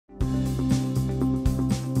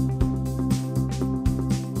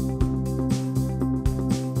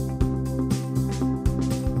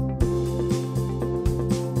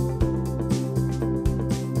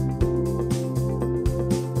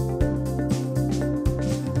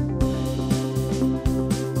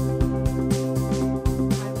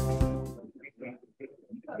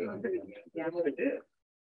Yeah, I did.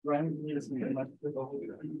 Ryan, you just need much. I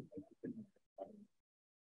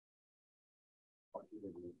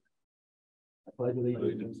pledge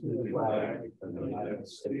allegiance to the flag of the United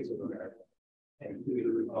States of America and to the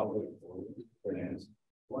republic for which it stands,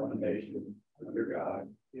 one nation, under God,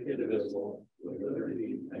 indivisible, with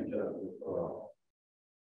liberty and justice for all.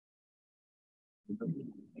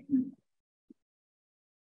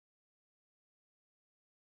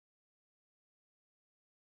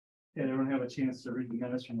 Okay, everyone have a chance to read the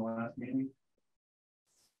minutes from the last meeting.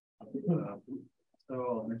 So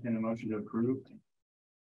I'll entertain a motion to approve.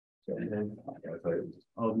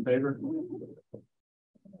 All in favor?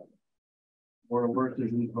 Board of Works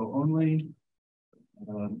is info only.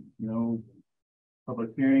 No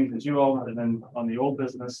public hearings. As you all have been on the old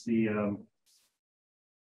business, the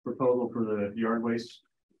proposal for the yard waste.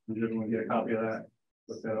 Did everyone get a copy of that?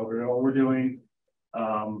 Look that over. All we're doing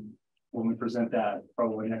when we present that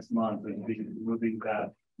probably next month, we'll be moving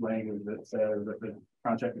that language that says that the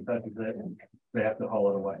contract affects it, they have to haul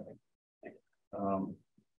it away.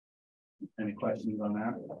 Any questions on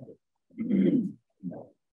that?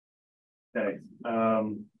 Okay.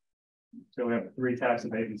 So we have 3 tax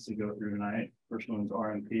abatements to go through tonight. First one's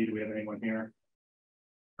RMP. Do we have anyone here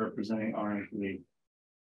representing RMP?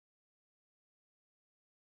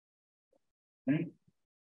 Okay.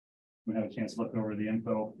 We have a chance to look over the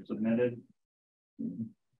info submitted.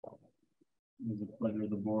 It's a pleasure of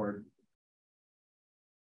the board.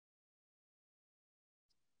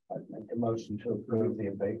 I'd make a motion to approve the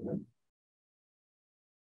abatement.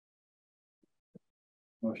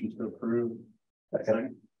 Motion to approve.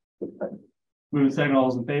 Second. Moving second, all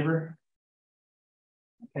those in favor?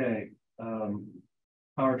 Okay.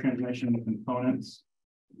 Power transmission components.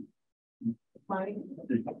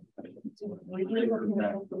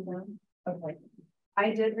 Okay.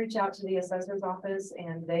 I did reach out to the assessor's office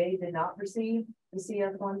and they did not receive the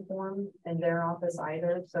CF1 form in their office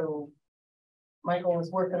either. So Michael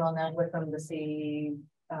was working on that with them to see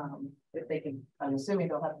if they can. I'm assuming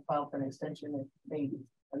they'll have to file for an extension if they,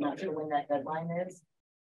 I'm not sure when that deadline is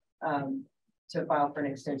to file for an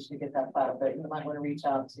extension to get that filed, but you might want to reach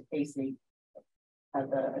out to Casey at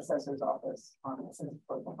the assessor's office on this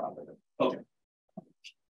personal property. Okay.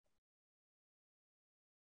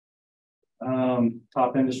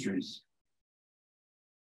 Top industries.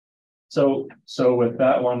 So with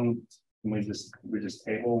that one, we just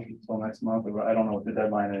table until next month. I don't know what the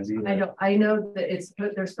deadline is either. I know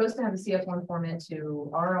that they're supposed to have the CF1 form into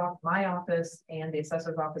my office and the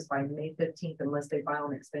assessor's office by May 15th unless they file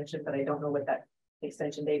an extension, but I don't know what that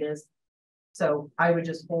extension date is. So I would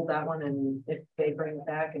just hold that one, and if they bring it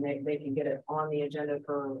back and they can get it on the agenda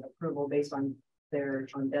for approval based on their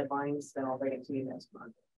deadlines, then I'll bring it to you next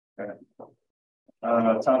month. Okay.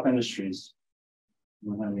 Top industries.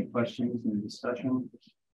 Do you have any questions in the discussion?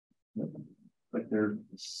 Like they're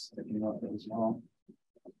sticking up as well.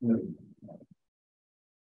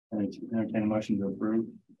 Entertain a motion to approve.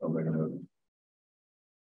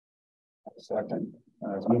 Second.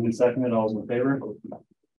 It's moved and seconded. All those in favor?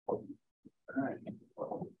 All right.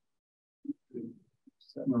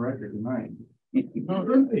 Setting the record tonight.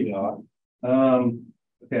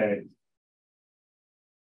 Okay.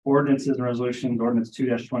 Ordinances and resolutions. Ordinance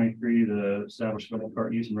 2-23 to establish federal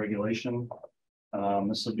cart use and regulation.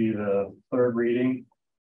 This will be the 3rd reading.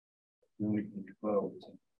 Then we can vote.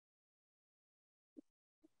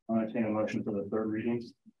 I'll entertain a motion for the 3rd reading.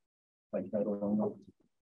 Like that or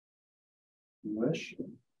you wish.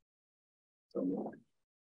 So,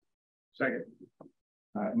 second.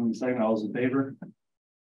 All right, moving second. All those in favor?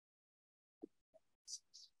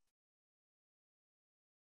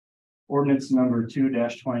 Ordinance number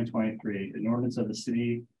 2-2023, an ordinance of the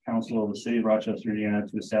City Council of the City of Rochester, Indiana,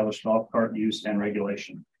 to establish golf cart use and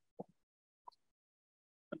regulation.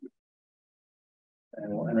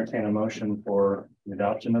 And we'll entertain a motion for the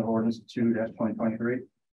adoption of ordinance 2-2023.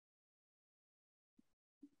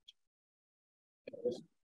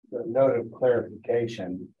 The note of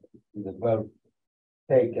clarification: the vote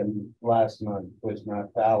taken last month was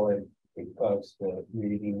not valid because the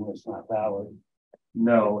meeting was not valid.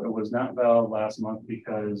 No, it was not valid last month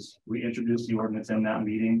because we introduced the ordinance in that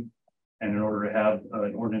meeting, and in order to have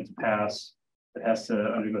an ordinance pass, it has to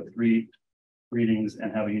undergo 3 readings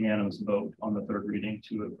and have a unanimous vote on the 3rd reading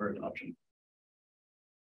to it for adoption.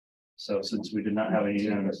 So since we did not have a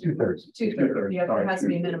unanimous 2/3, yeah, there has to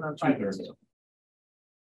be a minimum of 5 2/3. So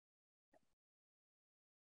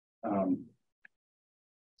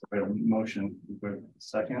we have a motion with a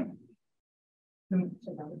second.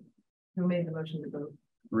 Who made the motion to vote?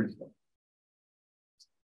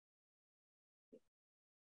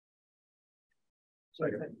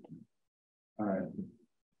 All right.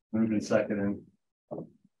 Moved and seconded.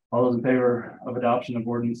 All those in favor of adoption of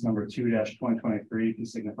ordinance number 2-2023, can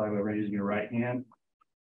signify by raising your right hand.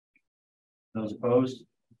 Those opposed?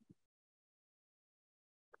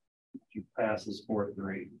 Motion passes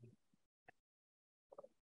 4-3.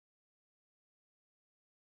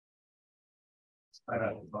 Five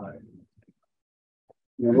out of 5.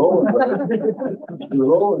 You're rolling, brother. You're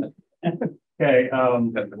rolling. Okay,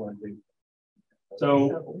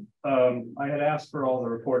 so I had asked for all the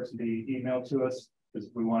reports to be emailed to us because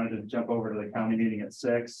we wanted to jump over to the county meeting at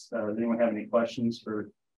 6. Does anyone have any questions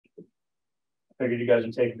for? I figured you guys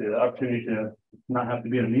would take the opportunity to not have to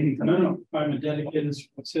be at a meeting tonight. No, I'm a dedicated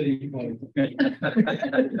city.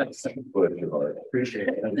 Appreciate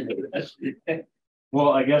it. Well,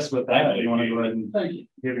 I guess with that, you want to go ahead and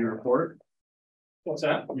give your report? What's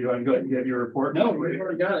that? You want to go ahead and give your report? No, we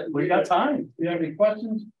already got it. We got time. Do you have any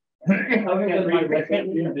questions? I can't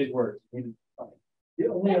read big words. The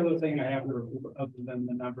only other thing I have to report, other than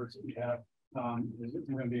the numbers that we have, is that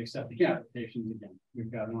we're going to be accepting applications again. We've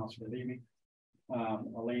got an officer leaving.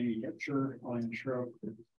 Elaine Shrove,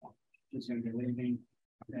 she's going to be leaving,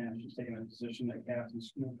 and she's taking a position at Captain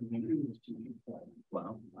School for the English teaching.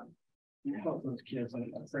 Wow. Help those kids. I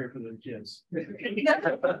pray for the kids.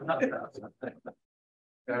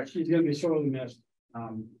 She's going to be sorely missed.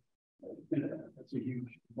 That's a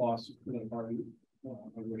huge loss for the department. I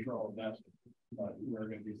wish her all the best, but we're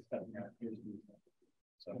going to be stepping out here.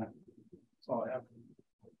 So that's all I have.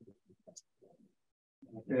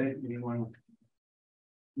 Okay, anyone?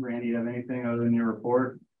 Randy, you have anything other than your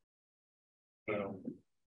report?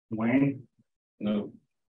 Wayne? No.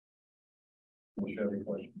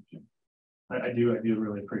 I do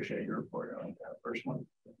really appreciate your report. I like that first one.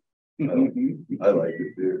 I like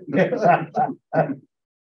it too.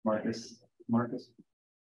 Marcus,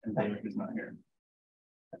 and David is not here.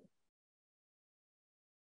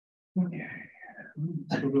 Okay.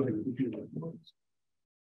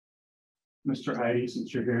 Mr. Heidi,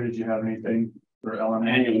 since you're here, did you have anything for LMA?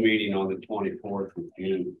 Annual meeting on the 24th of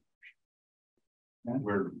June. Yeah.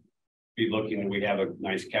 We're be looking, we have a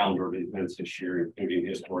nice calendar of events this year, including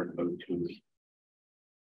historic boat tours.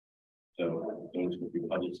 So those will be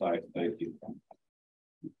publicized. Thank you.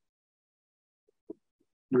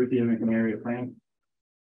 Ruth, you have an area plan?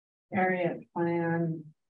 Area plan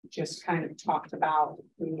just kind of talked about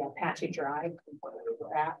the Apache Drive, where we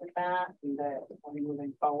were at with that, and that we're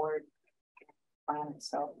moving forward. The plan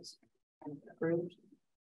itself is kind of approved.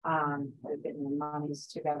 We're getting the monies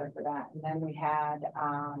together for that. And then we had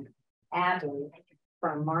Adley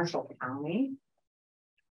from Marshall County.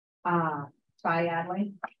 Ty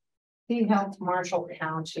Adley. He helped Marshall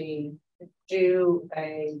County do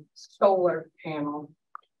a solar panel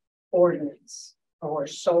ordinance or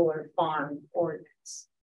solar farm ordinance.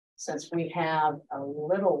 Since we have a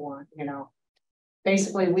little one, you know,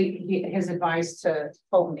 basically his advice to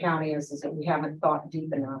Fulton County is that we haven't thought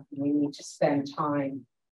deep enough. We need to spend time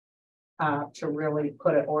to really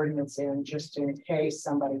put an ordinance in just in case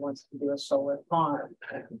somebody wants to do a solar farm.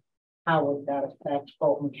 How would that affect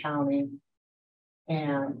Fulton County?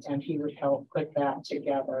 And he would help put that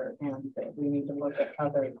together, and that we need to look at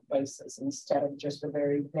other places instead of just a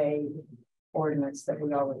very vague ordinance that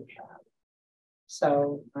we already have.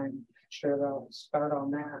 So I'm sure they'll start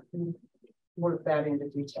on that and work that into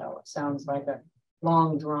detail. It sounds like a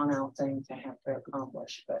long drawn out thing to have to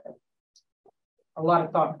accomplish, but a lot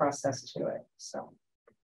of thought process to it. So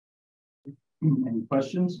any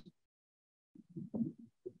questions?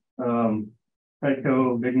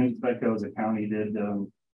 Petco, big news, Petco as a county did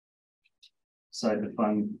decide to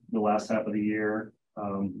fund the last half of the year.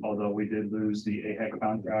 Although we did lose the AHEC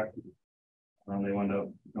contract. They wound up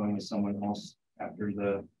going with someone else after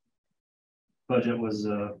the budget was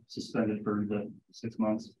suspended for the 6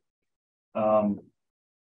 months. And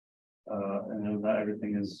that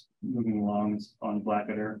everything is moving along on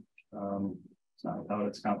Blackadder. It's not without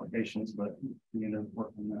its complications, but we need to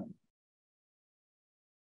work on that.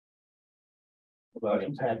 About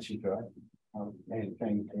Apache Drive.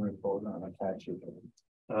 Anything to report on Apache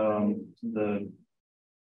Drive?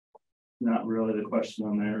 Not really. The question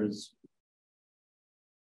on there is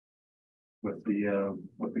with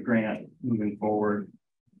the grant moving forward,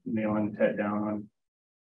 nailing Ted down on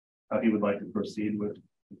how he would like to proceed with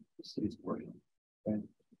the city's portion. Okay.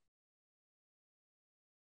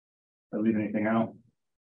 Did I leave anything out?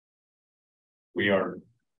 We are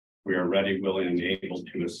ready, willing, and able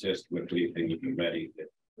to assist with anything you can ready that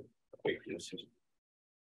we can assist.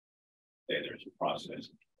 There's a process.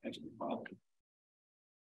 That's the problem.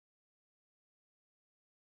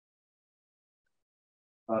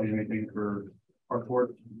 Anything for Park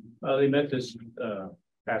Board? They met this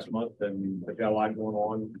past month and they've got a lot going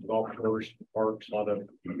on, golf course, parks, a lot of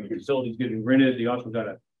facilities getting rented. They also got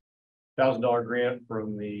a $1,000 grant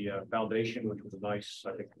from the foundation, which was nice.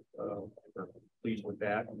 I think we're pleased with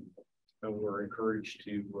that. And we're encouraged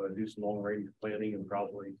to do some long range planning and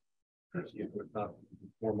probably see if there's not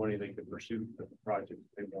more money they could pursue the project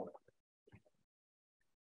they want.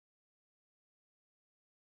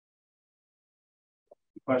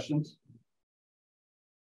 Questions?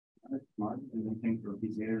 Mark, anything for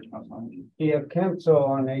BZA or council? Yeah, Council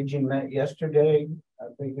on Aging met yesterday.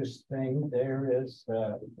 Biggest thing there is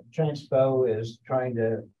Transpo is trying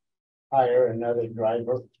to hire another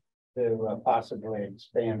driver to possibly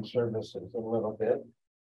expand services a little bit.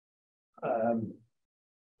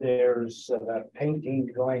 There's painting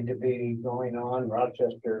going to be going on.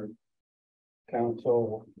 Rochester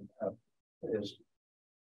Council is,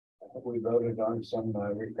 we voted on some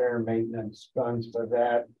repair maintenance funds for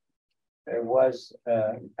that. There was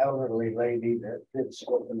an elderly lady that did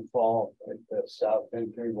slip and fall at the south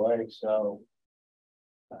entryway, so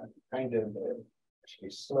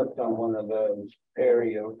she slipped on one of those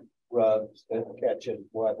area rugs that catches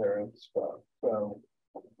weather and stuff. So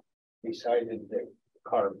decided to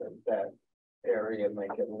carpet that area,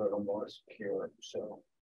 make it a little more secure. So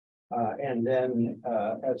and then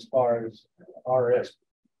as far as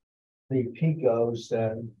RSVP goes,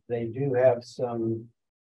 they do have some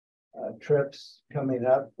trips coming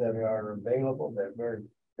up that are available. They're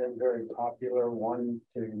been very popular. One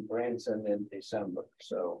to Branson in December.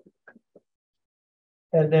 So,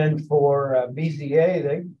 and then for BZA,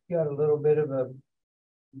 they got a little bit of a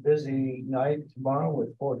busy night tomorrow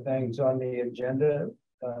with 4 things on the agenda.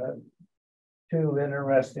 2,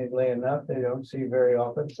 interestingly enough, they don't see very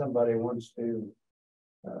often. Somebody wants to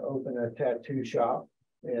open a tattoo shop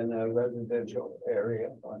in a residential area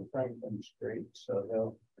on Franklin Street. So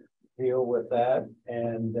they'll deal with that.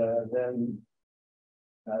 And then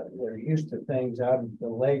they're used to things out of the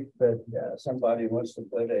lake, but somebody wants to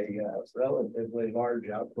put a relatively large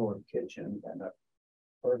outdoor kitchen and a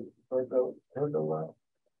pergola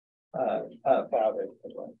about it.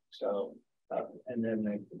 So, and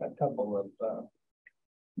then a couple of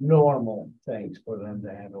normal things for them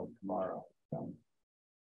to handle tomorrow. So,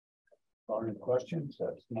 any questions?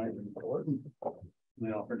 That's my report.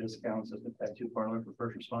 We offer discounts at the tattoo parlor for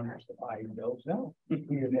first responders. I don't know.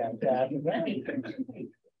 You'd have to add that.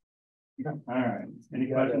 All right. Any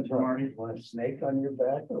questions for Marty? Want a snake on your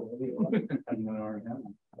back or what do you want? I'm gonna already have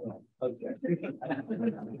them. Oh, okay.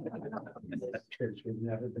 Church would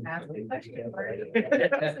never been. Ask the question,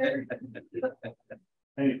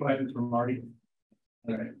 Any questions for Marty?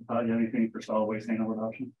 All right. Do you have anything for solid waste handle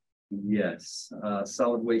adoption? Yes,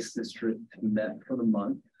 solid waste district met for the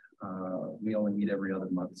month. We only meet every other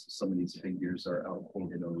month, so some of these figures are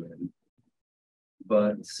outdated already.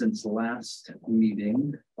 But since last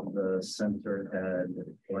meeting, the center had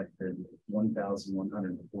collected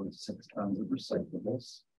 1,146 tons of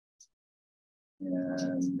recyclables.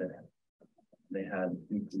 And they had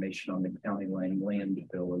information on the county line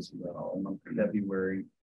landfill as well. In February,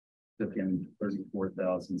 took in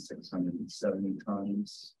 34,670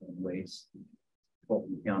 tons of waste.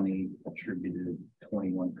 Fulton County contributed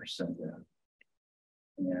 21% of that.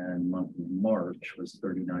 And month of March was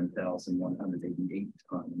 39,188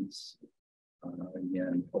 tons.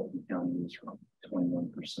 Again, Fulton County was from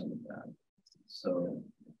 21% of that. So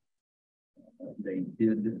they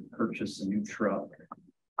did purchase a new truck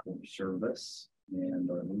for service and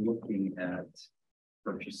are looking at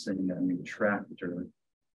purchasing a new tractor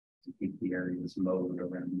to keep the areas mowed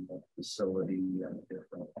around the facility and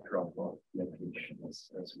different drop-off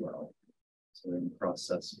locations as well. So in the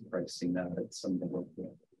process of pricing that at some of the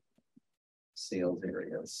local sales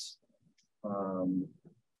areas.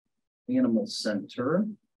 Animal Center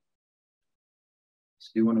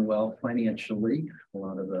is doing well financially. A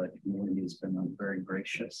lot of the community has been very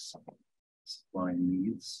gracious, supplying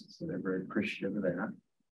needs, so they're very appreciative of that.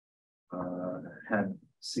 Had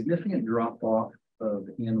significant drop-off of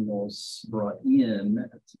animals brought in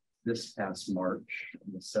this past March,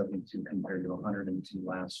 72 compared to 102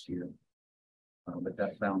 last year. But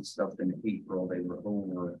that bounced up in April. They were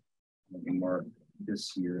over in March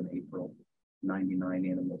this year in April. 99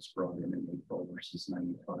 animals brought in April versus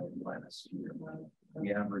 95 last year.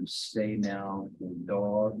 The average stay now for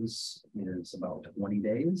dogs is about 20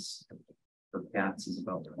 days. For cats is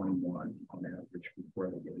about 21 on average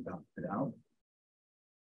before they get adopted out.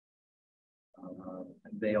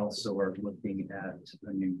 They also are looking at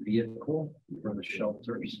a new vehicle for the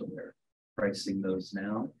shelter, so they're pricing those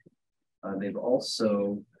now. They've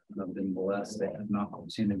also I've been blessed. They had an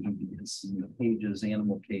opportunity to get some cages,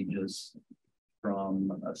 animal cages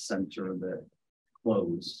from a center that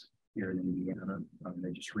closed here in Indiana.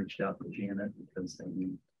 They just reached out to Janet because they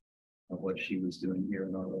knew what she was doing here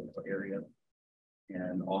in our local area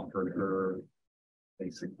and offered her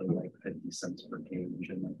basically like 50 cents per cage.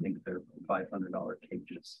 And I think they're $500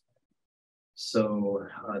 cages. So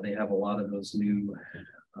they have a lot of those new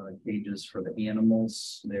cages for the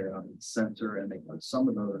animals there on the center, and they put some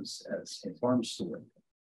of those as a farm store.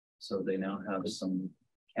 So they now have some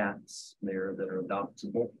cats there that are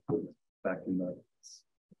adoptable back in the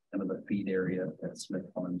kind of the feed area at Smith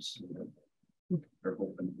Farms. They're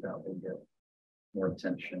hoping that will get more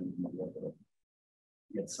attention and we'll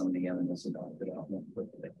get some of the animals adopted out more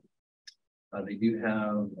quickly. They do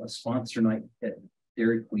have a sponsor night at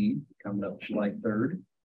Dairy Queen coming up July 3rd.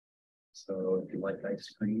 So if you like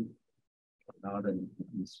ice cream, not in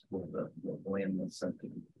the land center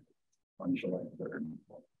on July 3rd.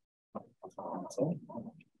 So,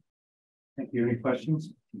 Thank you. Any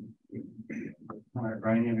questions? All right,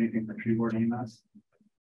 Brian, you have anything for tree board EMS?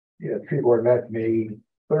 Yeah, tree board met May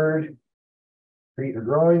 3rd. Trees are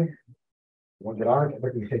growing. Ones that aren't,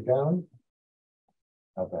 looking to take down.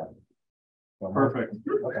 How's that? Perfect.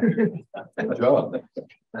 Okay. Good job.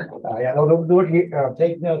 Yeah, no, they're looking at,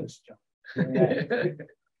 Take notes, John.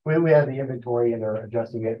 we have the inventory and they're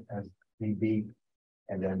adjusting it as need be.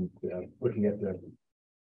 And then looking at the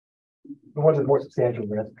ones with more substantial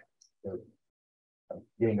risk. They're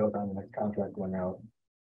getting those on the next contract going out.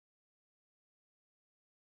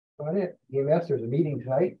 About it. EMS, there's a meeting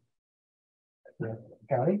tonight at the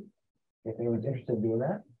county. If anyone's interested in doing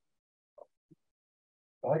that.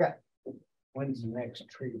 All I got. When's the next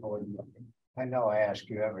tree board meeting? I know I ask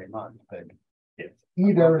you every month, but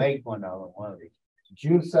Either make one of these.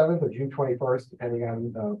 June 7th or June 21st, depending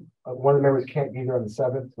on one of the members can't be there on the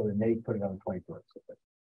 7th, so they may put it on the 21st.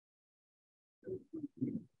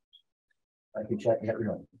 I can check and let you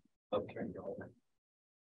know. Okay.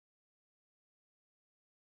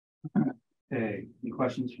 Okay, any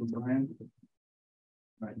questions from Brian?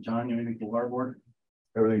 All right, John, you have anything for water board?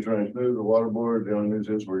 Everything's running smooth. The water board, the only news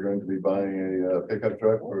is we're going to be buying a pickup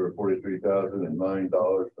truck for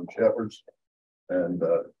 $43,009 from Shepherd's. And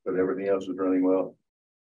but everything else is running well.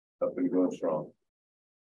 Up and going strong.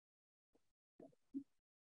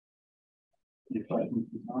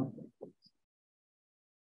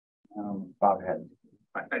 Bob had.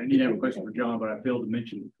 I didn't have a question for John, but I failed to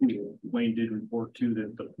mention the pool. Wayne did report too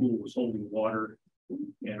that the pool was holding water,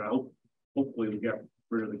 and I hopefully we got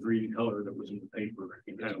rid of the green color that was in the paper.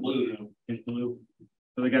 It's blue. It's blue.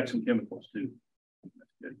 So they got some chemicals too.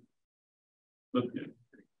 That's good. Look good.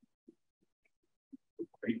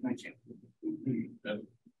 Great, thank you. That's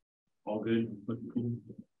all good. Looking cool.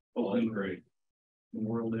 All in great.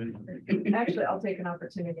 Memorial Day. Actually, I'll take an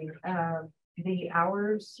opportunity. The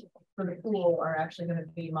hours for the pool are actually going to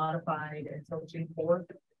be modified until June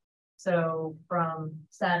 4th. So from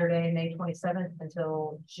Saturday, May 27th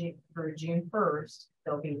until through June 1st,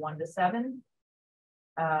 they'll be 1 to 7.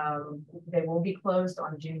 They will be closed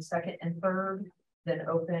on June 2nd and 3rd, then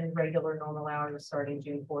open regular normal hours starting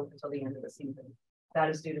June 4th until the end of the season. That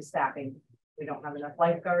is due to staffing. We don't have enough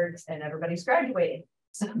lifeguards and everybody's graduating.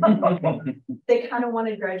 So they kind of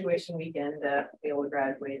wanted graduation weekend to be able to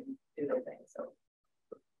graduate and do their thing. So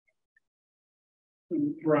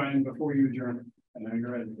Brian, before you adjourn, I know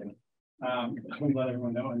you're ready again. I want to let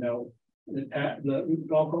everyone know. I know that the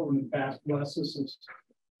golf course in the past bless us is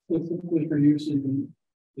specifically for use in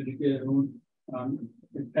educated everyone. In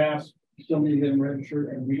the past, still need to get them registered,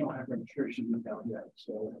 and we don't have registration account yet.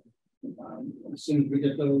 So as soon as we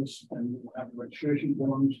get those and we'll have the registration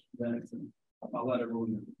forms, then I'll let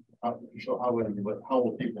everyone know. So how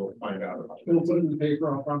will people find out about it? We'll put it in the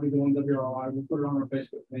paper. I'll probably go on WRI. We'll put it on our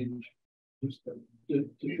Facebook page. Just to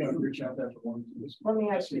try to reach out to everyone. let me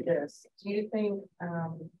ask you this. Do you think,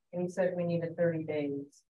 he said we needed 30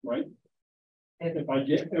 days. Right. If I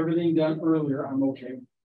get everything done earlier, I'm okay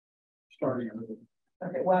starting everything.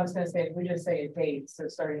 Okay, well, I was gonna say, if we just say a date, so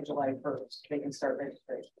starting July 1st, they can start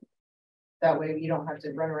registration. That way you don't have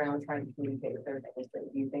to run around trying to communicate with their things that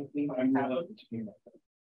you think we I'm have. okay.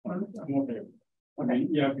 I mean,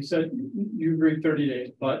 yeah, we said you agreed 30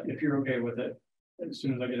 days, but if you're okay with it, as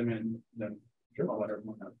soon as I get them in, then I'll let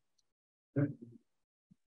everyone know.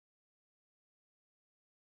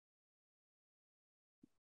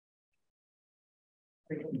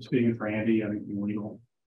 Okay. Speaking for Andy, anything legal?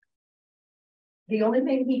 The only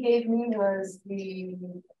thing he gave me was the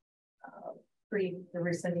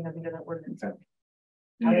rescinding of the other ordinance. Other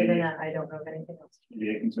than that, I don't know of anything else.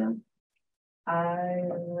 EDA concern?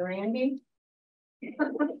 Randy?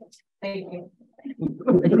 Thank you.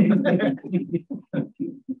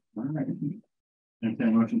 All right. Entertain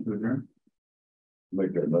a motion to adjourn.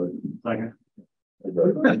 Make that motion. Second. Here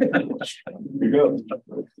you go.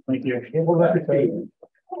 Thank you. It will let me say.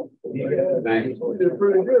 Yeah, you did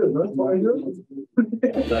pretty good. That's why you do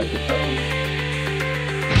it.